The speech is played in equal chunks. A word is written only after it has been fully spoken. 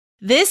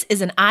This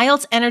is an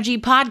IELTS Energy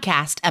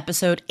podcast,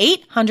 episode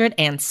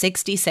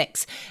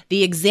 866.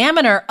 The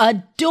examiner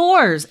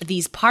adores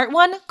these Part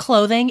 1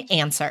 clothing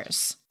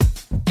answers.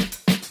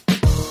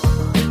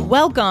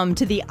 Welcome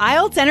to the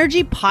IELTS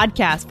Energy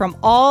podcast from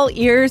All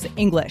Ears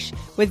English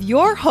with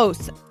your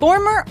hosts,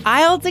 former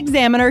IELTS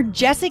examiner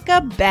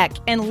Jessica Beck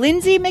and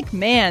Lindsay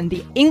McMahon,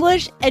 the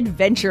English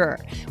adventurer.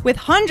 With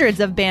hundreds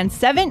of Band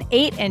 7,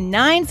 8, and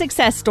 9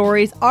 success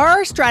stories,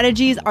 our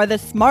strategies are the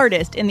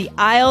smartest in the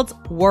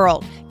IELTS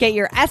world. Get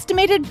your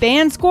estimated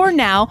band score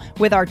now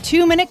with our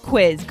 2-minute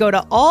quiz. Go to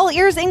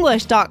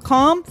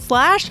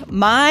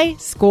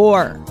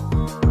allearsenglish.com/myscore.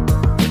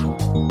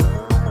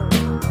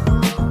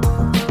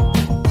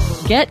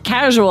 Get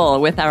casual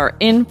with our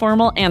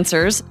informal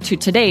answers to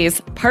today's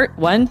Part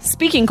 1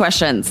 speaking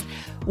questions.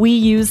 We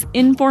use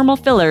informal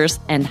fillers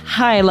and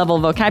high-level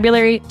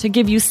vocabulary to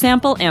give you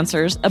sample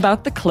answers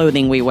about the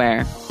clothing we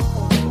wear.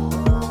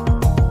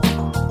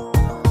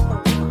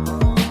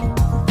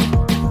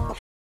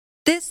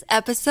 This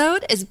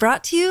episode is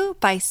brought to you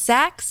by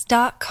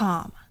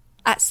Saks.com.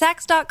 At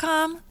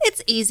Saks.com,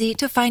 it's easy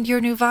to find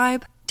your new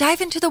vibe.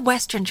 Dive into the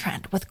Western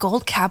trend with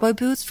gold cowboy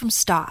boots from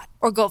Stott,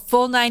 or go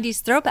full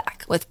 90s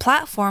throwback with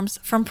platforms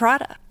from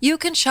Prada. You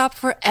can shop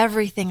for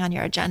everything on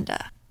your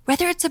agenda,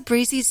 whether it's a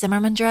breezy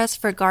Zimmermann dress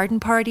for a garden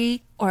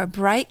party or a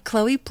bright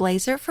Chloe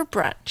blazer for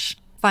brunch.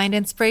 Find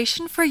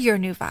inspiration for your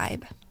new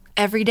vibe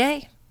every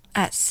day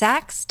at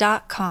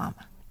Saks.com.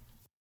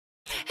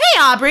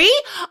 Hey, Aubrey,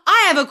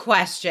 I have a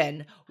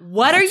question.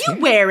 What are you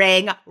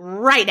wearing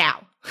right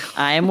now?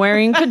 I am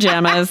wearing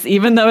pajamas,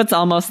 even though it's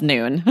almost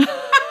noon.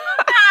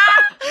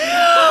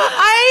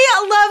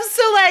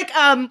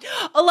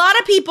 A lot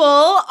of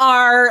people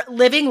are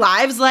living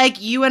lives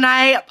like you and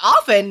I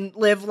often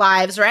live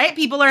lives, right?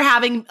 People are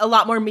having a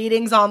lot more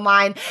meetings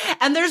online.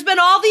 And there's been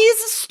all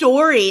these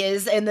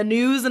stories in the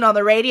news and on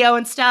the radio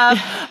and stuff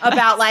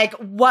about like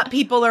what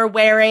people are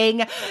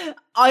wearing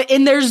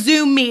in their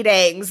Zoom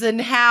meetings and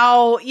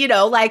how,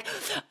 it's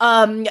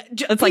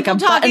like a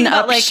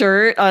button-up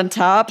shirt on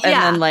top and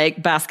then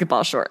like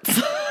basketball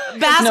shorts.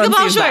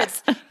 Basketball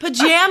shorts,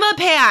 pajama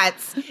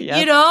pants,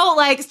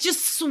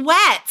 just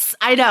sweats.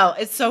 I know,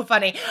 it's so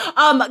funny.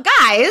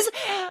 Guys,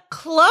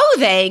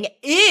 clothing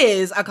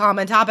is a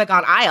common topic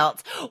on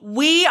IELTS.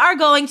 We are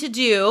going to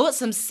do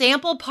some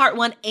sample Part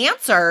 1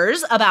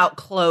 answers about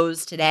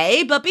clothes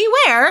today, but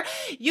beware,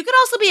 you could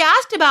also be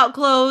asked about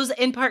clothes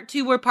in Part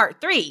 2 or Part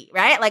 3,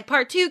 right? Like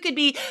Part 2 could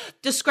be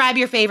describe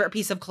your favorite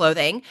piece of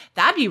clothing.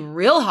 That'd be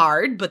real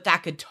hard, but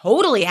that could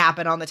totally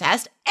happen on the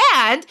test.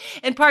 And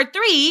in Part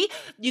 3,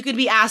 you could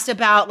be asked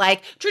about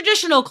like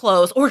traditional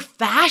clothes or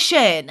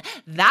fashion.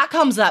 That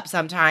comes up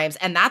sometimes,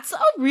 and that's a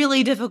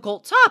really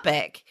difficult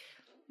topic.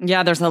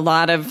 Yeah, there's a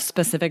lot of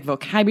specific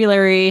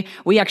vocabulary.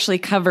 We actually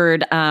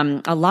covered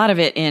a lot of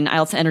it in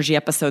IELTS Energy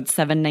episode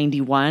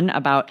 791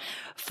 about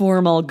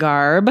formal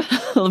garb,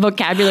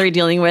 vocabulary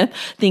dealing with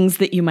things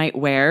that you might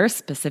wear,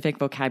 specific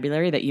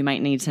vocabulary that you might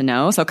need to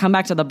know. So come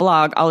back to the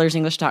blog,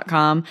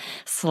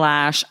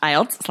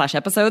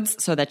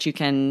 allearsenglish.com/IELTS/episodes so that you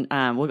can,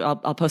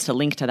 I'll post a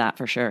link to that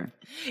for sure.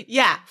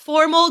 Yeah,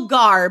 formal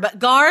garb.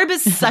 Garb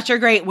is such a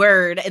great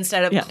word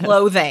instead of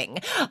clothing.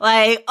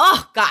 Like,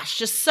 oh gosh,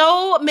 just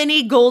so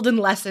many golden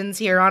lessons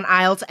here on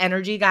IELTS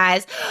Energy,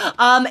 guys.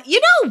 You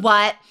know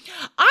what?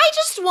 I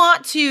just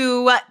want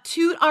to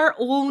toot our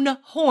own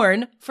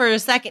horn for a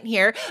second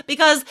here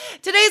because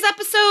today's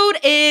episode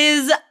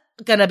is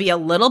gonna be a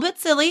little bit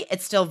silly.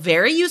 It's still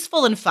very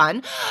useful and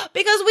fun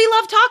because we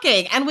love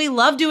talking and we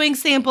love doing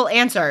sample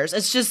answers.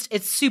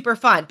 It's super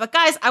fun. But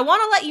guys, I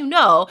want to let you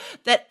know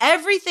that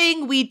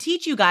everything we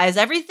teach you guys,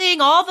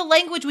 all the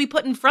language we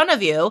put in front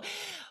of you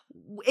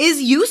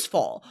is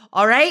useful,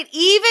 all right?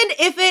 Even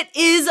if it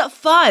is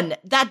fun,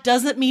 that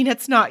doesn't mean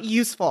it's not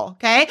useful,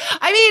 okay?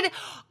 I mean,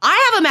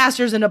 I have a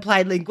master's in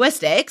applied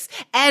linguistics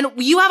and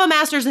you have a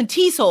master's in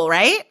TESOL,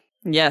 right?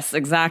 Yes,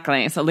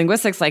 exactly. So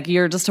linguistics, like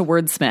you're just a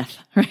wordsmith,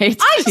 right?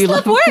 I just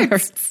love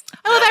words.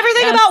 I love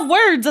everything about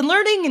words and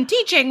learning and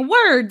teaching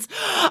words.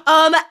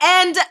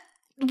 And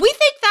we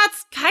think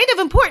that's kind of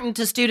important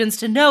to students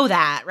to know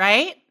that,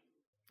 right?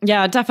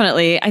 Yeah,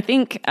 definitely. I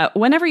think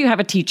whenever you have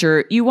a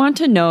teacher, you want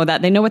to know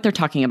that they know what they're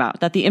talking about,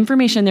 that the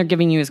information they're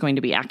giving you is going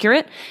to be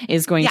accurate,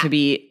 is going to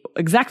be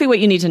exactly what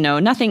you need to know,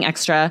 nothing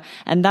extra.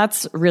 And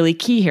that's really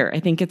key here. I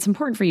think it's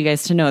important for you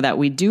guys to know that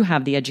we do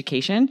have the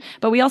education,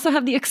 but we also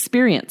have the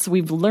experience.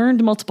 We've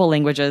learned multiple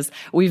languages.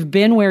 We've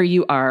been where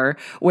you are,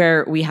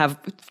 where we have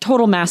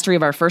total mastery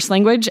of our first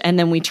language, and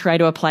then we try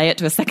to apply it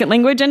to a second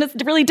language, and it's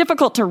really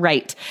difficult to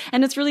write.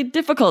 And it's really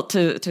difficult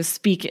to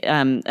speak,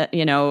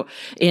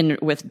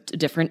 with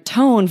different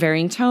tone,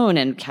 varying tone,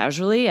 and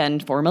casually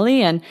and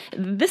formally. And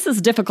this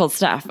is difficult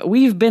stuff.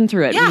 We've been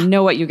through it. We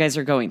know what you guys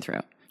are going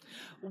through.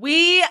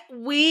 We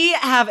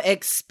have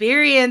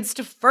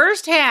experienced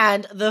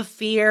firsthand the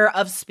fear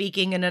of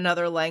speaking in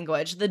another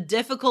language, the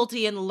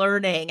difficulty in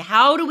learning.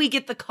 How do we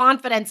get the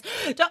confidence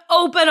to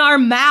open our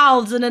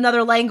mouths in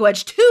another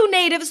language? 2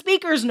 native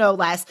speakers, no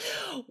less.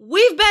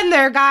 We've been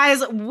there,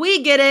 guys.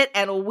 We get it,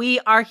 and we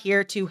are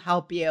here to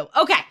help you.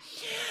 Okay.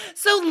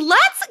 So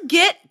let's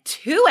get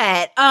to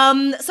it.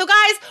 So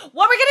guys,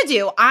 what we're going to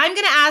do, I'm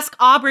going to ask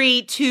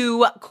Aubrey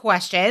 2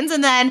 questions,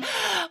 and then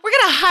we're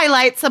going to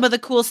highlight some of the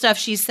cool stuff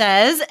she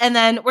says, and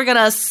then we're going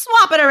to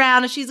swap it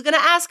around, and she's going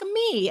to ask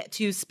me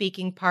 2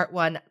 speaking part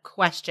 1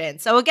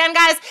 questions. So again,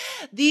 guys,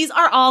 these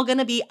are all going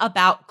to be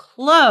about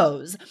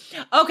clothes.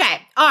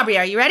 Okay, Aubrey,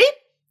 are you ready?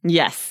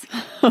 Yes.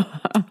 All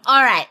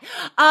right.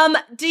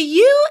 Do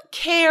you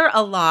care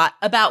a lot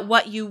about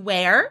what you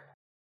wear?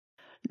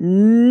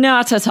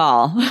 Not at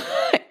all.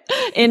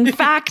 In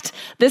fact,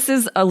 this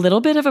is a little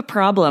bit of a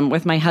problem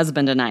with my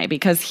husband and I,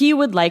 because he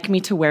would like me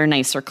to wear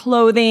nicer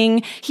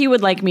clothing. He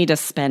would like me to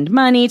spend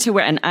money to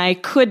wear, and I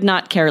could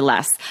not care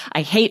less.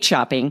 I hate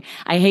shopping.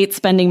 I hate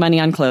spending money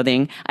on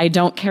clothing. I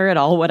don't care at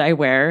all what I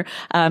wear.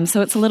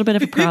 So it's a little bit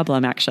of a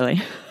problem,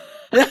 actually.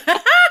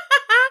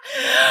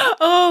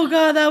 Oh,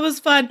 God, that was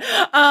fun.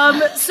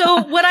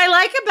 So what I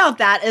like about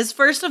that is,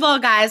 first of all,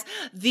 guys,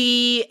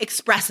 the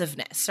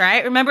expressiveness,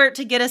 right? Remember,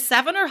 to get a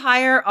 7 or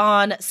higher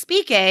on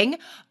speaking,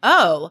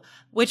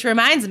 which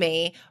reminds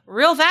me,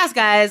 real fast,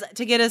 guys,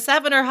 to get a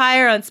 7 or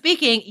higher on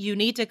speaking, you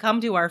need to come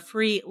to our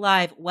free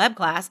live web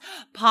class.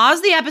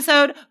 Pause the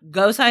episode,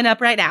 go sign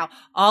up right now.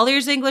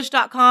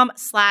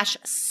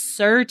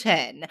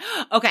 allearsenglish.com/certain.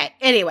 Okay,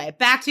 anyway,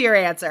 back to your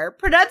answer.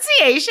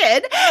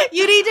 Pronunciation,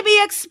 you need to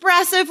be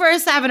expressive for a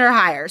 7 or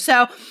higher.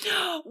 So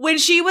when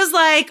she was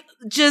like,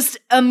 just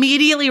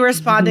immediately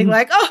responding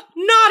like, oh,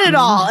 not at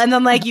all. And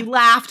then like you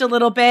laughed a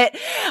little bit.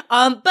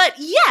 But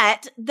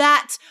yet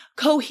that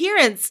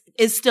coherence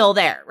is still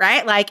there,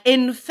 right? Like,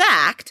 in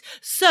fact,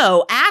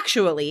 so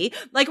actually,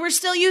 like, we're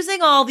still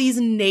using all these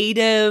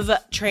native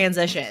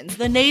transitions,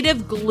 the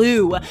native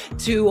glue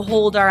to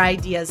hold our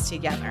ideas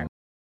together.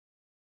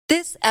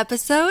 This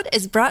episode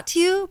is brought to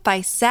you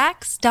by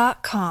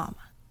Sax.com.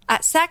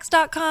 At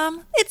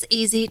Sax.com, it's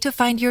easy to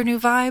find your new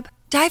vibe.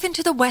 Dive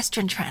into the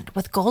Western trend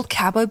with gold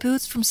cowboy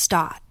boots from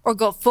Stott, or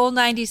go full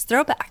 90s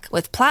throwback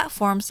with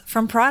platforms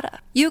from Prada.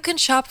 You can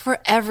shop for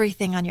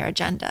everything on your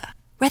agenda,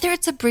 whether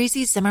it's a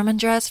breezy Zimmermann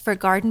dress for a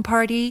garden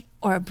party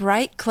or a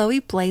bright Chloe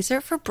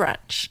blazer for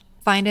brunch.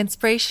 Find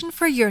inspiration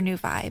for your new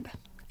vibe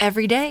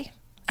every day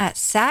at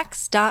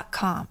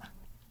Sax.com.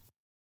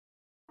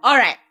 All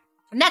right,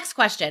 next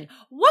question.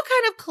 What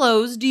kind of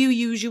clothes do you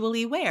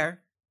usually wear?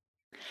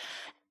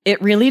 It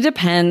really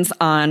depends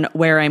on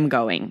where I'm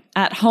going.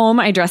 At home,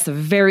 I dress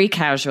very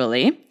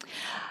casually.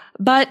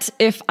 But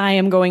if I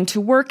am going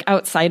to work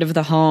outside of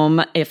the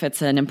home, if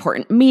it's an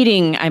important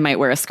meeting, I might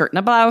wear a skirt and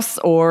a blouse,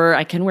 or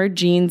I can wear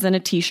jeans and a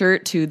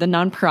t-shirt to the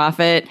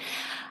nonprofit.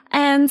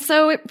 And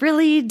so it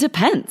really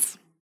depends.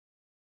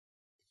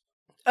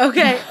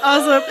 Okay,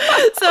 awesome.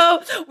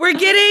 So we're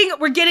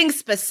getting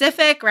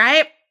specific,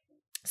 right?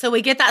 So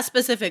we get that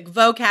specific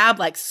vocab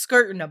like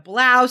skirt and a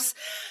blouse,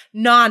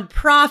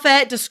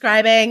 nonprofit,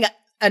 describing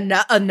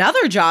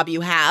another job you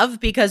have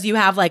because you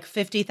have like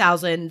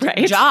 50,000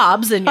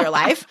 jobs in your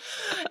life,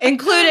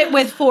 included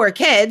with 4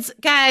 kids.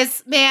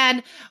 Guys,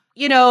 man,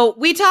 you know,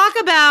 we talk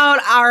about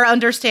our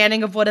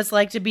understanding of what it's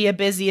like to be a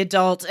busy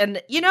adult. And,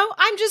 you know,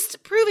 I'm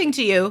just proving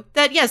to you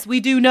that, yes,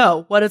 we do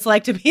know what it's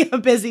like to be a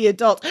busy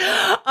adult.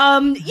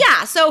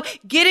 So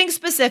getting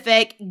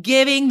specific,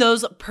 giving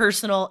those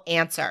personal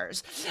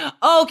answers.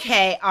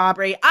 Okay,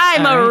 Aubrey,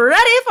 I'm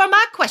ready for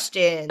my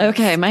questions.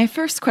 Okay, my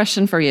first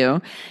question for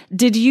you.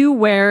 Did you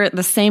wear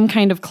the same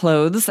kind of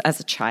clothes as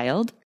a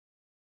child?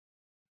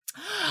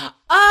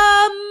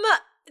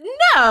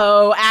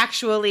 No,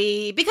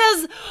 actually,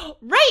 because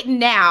right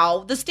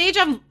now, the stage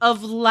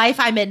of life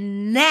I'm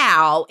in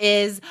now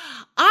is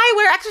I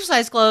wear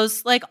exercise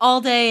clothes like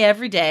all day,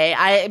 every day.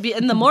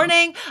 In the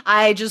morning,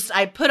 I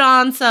put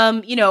on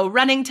some,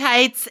 running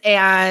tights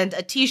and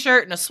a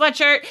t-shirt and a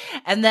sweatshirt,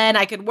 and then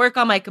I could work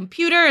on my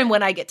computer. And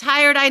when I get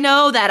tired, I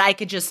know that I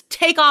could just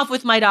take off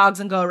with my dogs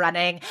and go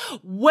running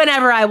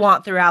whenever I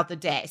want throughout the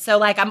day. So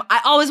like,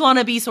 I always want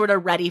to be sort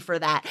of ready for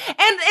that. And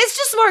it's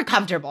just more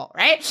comfortable,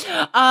 right?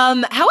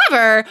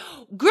 However,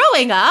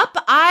 growing up,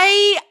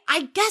 I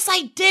guess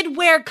I did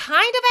wear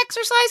kind of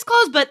exercise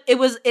clothes, but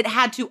it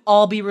had to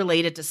all be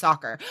related to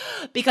soccer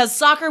because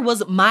soccer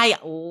was my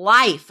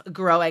life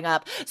growing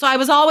up. So I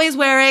was always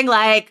wearing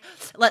like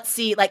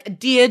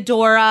Diadora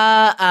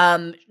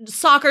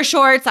soccer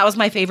shorts. That was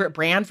my favorite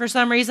brand for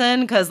some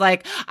reason because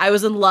like I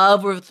was in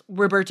love with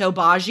Roberto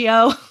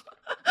Baggio.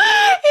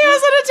 He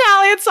was an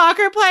Italian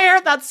soccer player.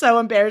 That's so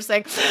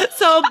embarrassing.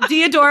 So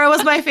Diadora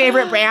was my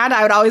favorite brand.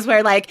 I would always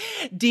wear like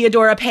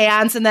Diadora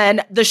pants. And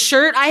then the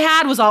shirt I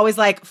had was always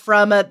like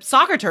from a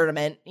soccer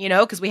tournament,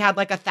 because we had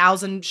like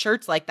 1,000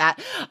 shirts like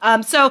that.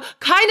 So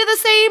kind of the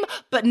same,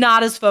 but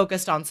not as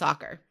focused on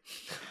soccer.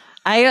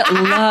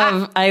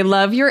 I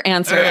love your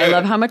answer. I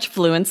love how much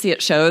fluency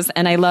it shows.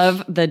 And I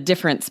love the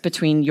difference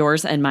between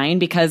yours and mine,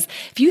 because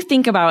if you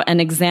think about an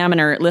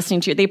examiner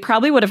listening to you, they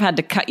probably would have had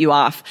to cut you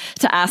off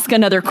to ask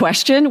another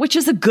question, which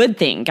is a good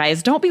thing,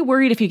 guys. Don't be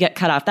worried if you get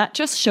cut off. That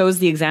just shows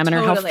the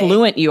examiner how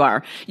fluent you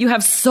are. You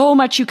have so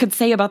much you could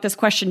say about this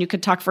question. You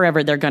could talk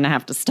forever. They're going to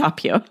have to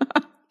stop you.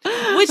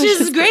 Which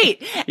is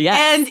great. Yes.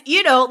 And,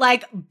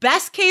 like,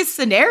 best case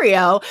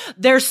scenario,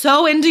 they're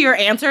so into your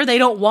answer, they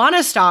don't want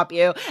to stop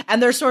you.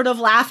 And they're sort of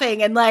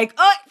laughing and like,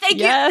 oh, thank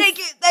you.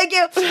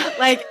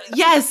 Like,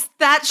 yes,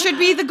 that should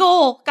be the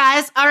goal,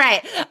 guys. All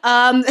right.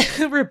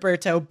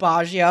 Roberto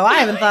Baggio. I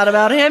haven't thought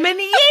about him in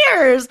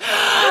years.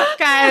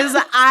 Guys,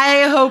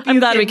 I hope I'm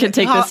glad we could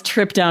take this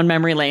trip down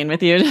memory lane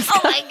with you.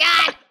 Oh, my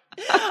God.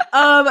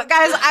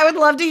 Guys, I would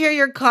love to hear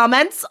your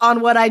comments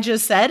on what I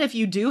just said. If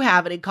you do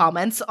have any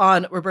comments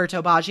on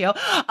Roberto Baggio,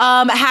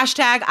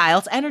 hashtag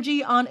IELTS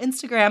Energy on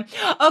Instagram.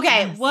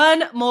 Okay, yes.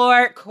 One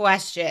more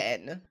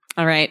question.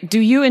 All right. Do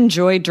you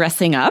enjoy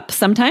dressing up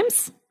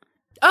sometimes?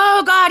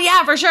 Oh God,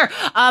 yeah, for sure.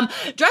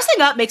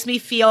 Dressing up makes me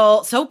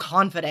feel so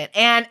confident,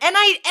 and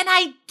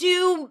I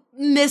do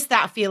miss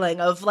that feeling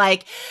of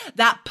like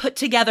that put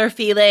together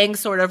feeling,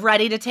 sort of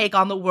ready to take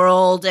on the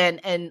world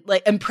and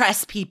like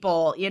impress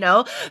people,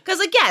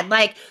 Because again,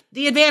 like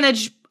the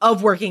advantage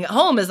of working at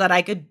home is that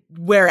I could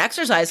wear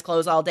exercise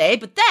clothes all day,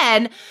 but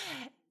then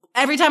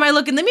every time I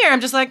look in the mirror,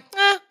 I'm just like,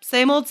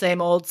 same old,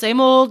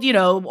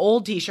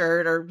 old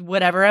t-shirt or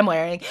whatever I'm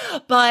wearing.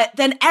 But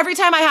then every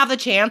time I have the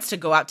chance to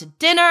go out to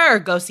dinner or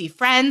go see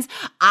friends,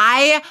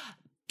 I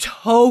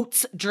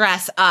totes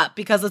dress up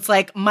because it's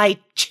like my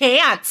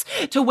chance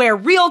to wear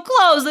real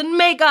clothes and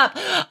makeup.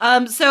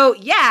 So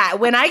yeah,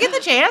 when I get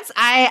the chance,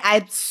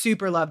 I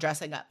super love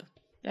dressing up.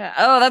 Yeah.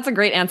 Oh, that's a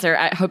great answer.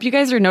 I hope you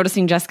guys are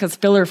noticing Jessica's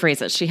filler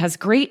phrases. She has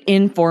great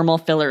informal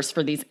fillers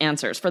for these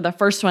answers. For the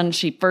first one,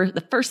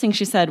 the first thing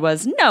she said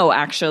was, no,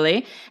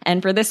 actually.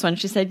 And for this one,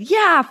 she said,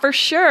 yeah, for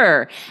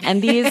sure.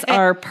 And these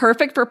are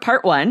perfect for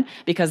part 1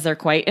 because they're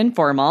quite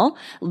informal.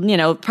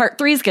 Part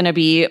 3 is going to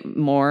be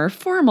more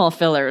formal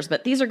fillers,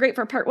 but these are great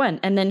for part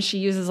 1. And then she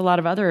uses a lot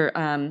of other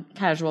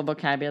casual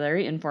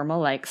vocabulary, informal,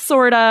 like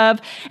sort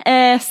of,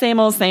 same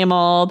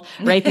old,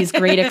 right? These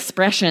great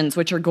expressions,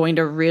 which are going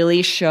to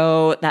really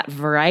show that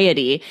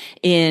variety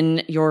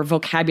in your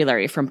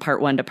vocabulary from part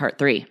 1 to part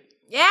 3.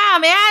 Yeah,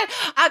 man.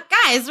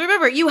 Guys,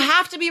 remember, you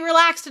have to be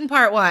relaxed in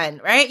part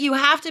 1, right? You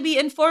have to be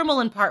informal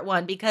in part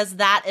 1 because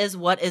that is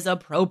what is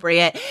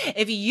appropriate.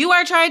 If you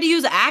are trying to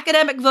use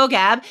academic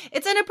vocab,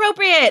 it's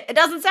inappropriate. It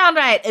doesn't sound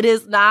right. It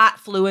is not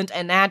fluent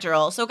and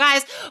natural. So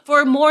guys,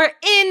 for more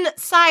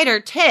insider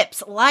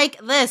tips like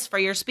this for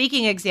your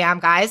speaking exam,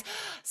 guys,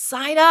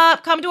 sign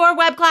up, come to our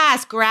web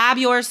class, grab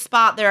your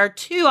spot. There are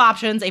 2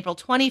 options, April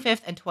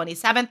 25th and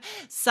 27th.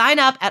 Sign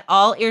up at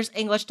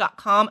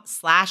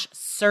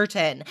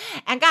allearsenglish.com/certain.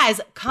 And guys,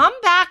 come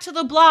back to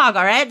the blog,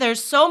 all right?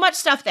 There's so much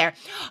stuff there.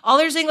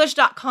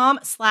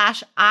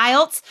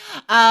 allearsenglish.com/IELTS.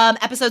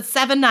 Episode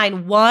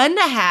 791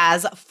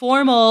 has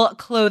formal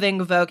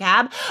clothing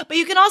vocab, but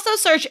you can also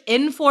search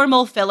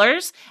informal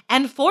fillers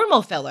and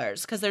formal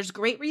fillers because there's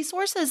great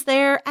resources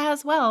there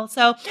as well.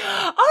 So,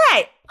 all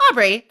right,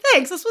 Aubrey,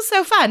 thanks. This was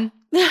so fun.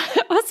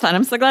 That's fun.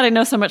 I'm so glad I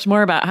know so much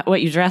more about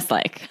what you dress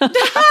like.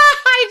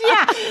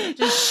 Yeah,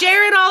 just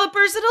sharing all the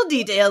personal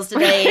details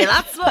today.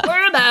 That's what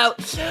we're about.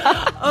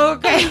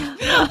 Okay.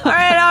 All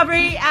right,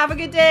 Aubrey, have a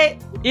good day.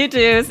 You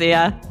too. See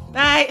ya.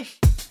 Bye.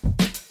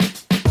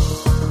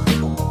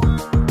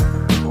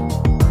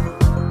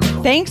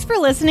 Thanks for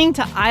listening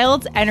to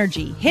IELTS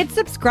Energy. Hit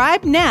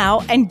subscribe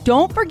now and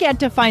don't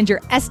forget to find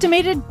your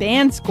estimated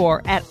band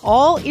score at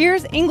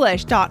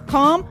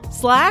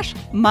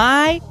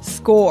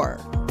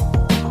allearsenglish.com/myscore.